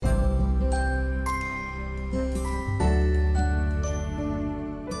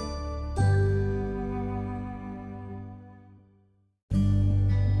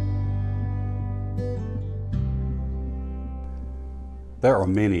There are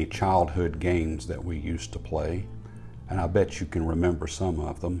many childhood games that we used to play, and I bet you can remember some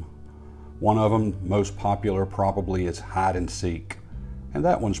of them. One of them, most popular probably, is hide and seek, and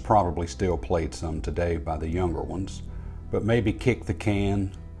that one's probably still played some today by the younger ones. But maybe kick the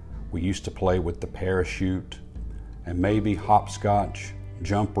can, we used to play with the parachute, and maybe hopscotch,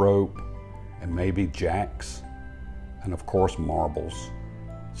 jump rope, and maybe jacks, and of course marbles.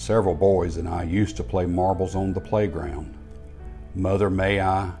 Several boys and I used to play marbles on the playground. Mother May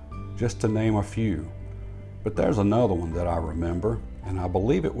I, just to name a few. But there's another one that I remember, and I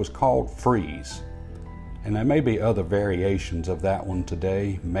believe it was called freeze. And there may be other variations of that one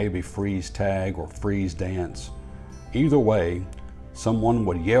today, maybe freeze tag or freeze dance. Either way, someone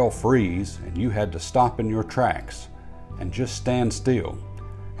would yell freeze and you had to stop in your tracks and just stand still.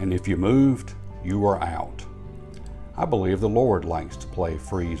 And if you moved, you were out. I believe the Lord likes to play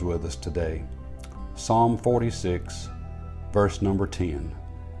freeze with us today. Psalm 46, verse number 10.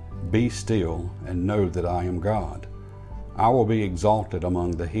 Be still and know that I am God. I will be exalted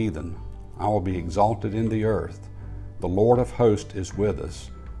among the heathen. I will be exalted in the earth. The Lord of hosts is with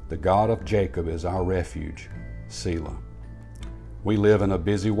us. The God of Jacob is our refuge. Selah. We live in a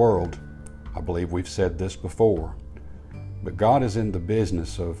busy world. I believe we've said this before. But God is in the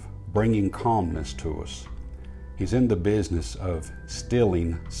business of bringing calmness to us. He's in the business of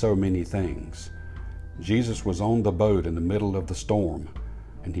stilling so many things. Jesus was on the boat in the middle of the storm,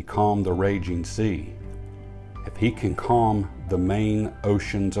 and he calmed the raging sea. If he can calm the main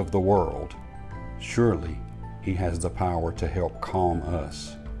oceans of the world, surely he has the power to help calm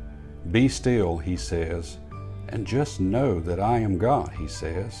us. Be still, he says, and just know that I am God, he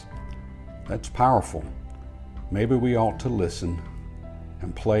says. That's powerful. Maybe we ought to listen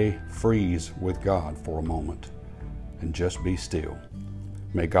and play freeze with God for a moment and just be still.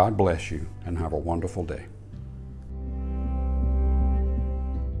 May God bless you and have a wonderful day.